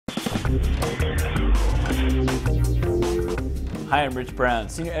Hi, I'm Rich Brown,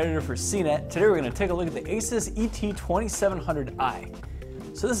 Senior Editor for CNET. Today we're going to take a look at the Asus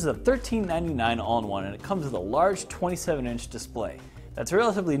ET2700i. So this is a $1399 all-in-one, and it comes with a large 27-inch display. That's a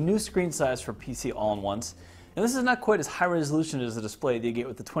relatively new screen size for PC all-in-ones. And this is not quite as high resolution as the display that you get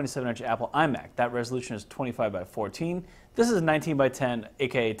with the 27-inch Apple iMac. That resolution is 25 by 14. This is 19 by 10,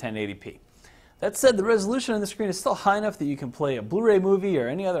 aka 1080p. That said, the resolution on the screen is still high enough that you can play a Blu-ray movie or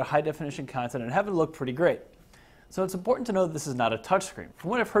any other high-definition content and have it look pretty great. So it's important to know that this is not a touchscreen. From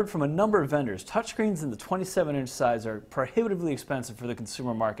what I've heard from a number of vendors, touchscreens in the 27-inch size are prohibitively expensive for the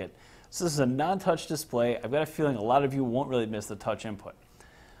consumer market. So this is a non-touch display. I've got a feeling a lot of you won't really miss the touch input.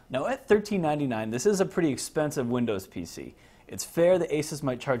 Now at $1399, this is a pretty expensive Windows PC. It's fair that Asus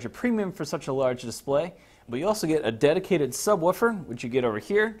might charge a premium for such a large display, but you also get a dedicated subwoofer, which you get over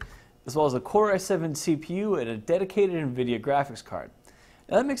here, as well as a Core i7 CPU and a dedicated NVIDIA graphics card.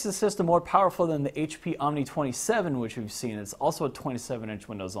 Now that makes the system more powerful than the HP Omni 27, which we've seen. It's also a 27-inch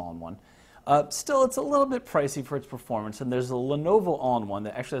Windows all-in-one. Still, it's a little bit pricey for its performance, and there's a Lenovo all-in-one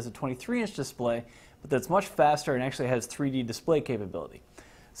that actually has a 23-inch display, but that's much faster and actually has 3D display capability.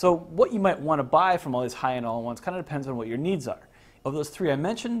 So what you might want to buy from all these high-end all-in-ones kind of depends on what your needs are. Of those three I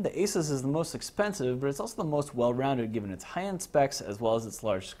mentioned, the Asus is the most expensive, but it's also the most well-rounded given its high-end specs as well as its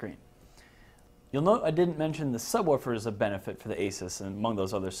large screen. You'll note I didn't mention the subwoofer as a benefit for the Asus and among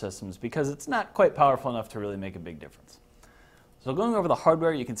those other systems because it's not quite powerful enough to really make a big difference. So going over the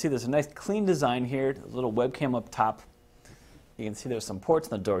hardware, you can see there's a nice clean design here, a little webcam up top. You can see there's some ports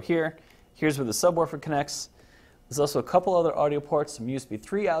on the door here. Here's where the subwoofer connects. There's also a couple other audio ports, some USB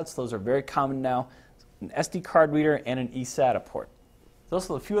 3 outs, those are very common now, an SD card reader, and an eSATA port. There's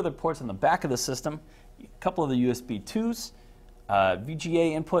also a few other ports on the back of the system, a couple of the USB 2s,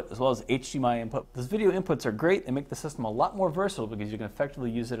 VGA input as well as HDMI input. Those video inputs are great. They make the system a lot more versatile because you can effectively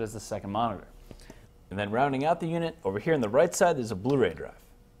use it as the second monitor. And then rounding out the unit, over here on the right side there's a Blu-ray drive.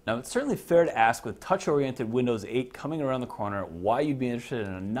 Now it's certainly fair to ask with touch-oriented Windows 8 coming around the corner why you'd be interested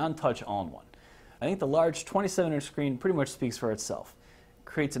in a non-touch all-in-one. I think the large 27-inch screen pretty much speaks for itself. It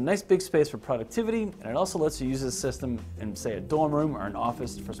creates a nice big space for productivity, and it also lets you use this system in, say, a dorm room or an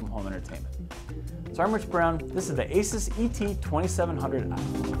office for some home entertainment. So I'm Rich Brown. This is the Asus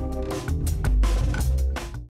ET2700i.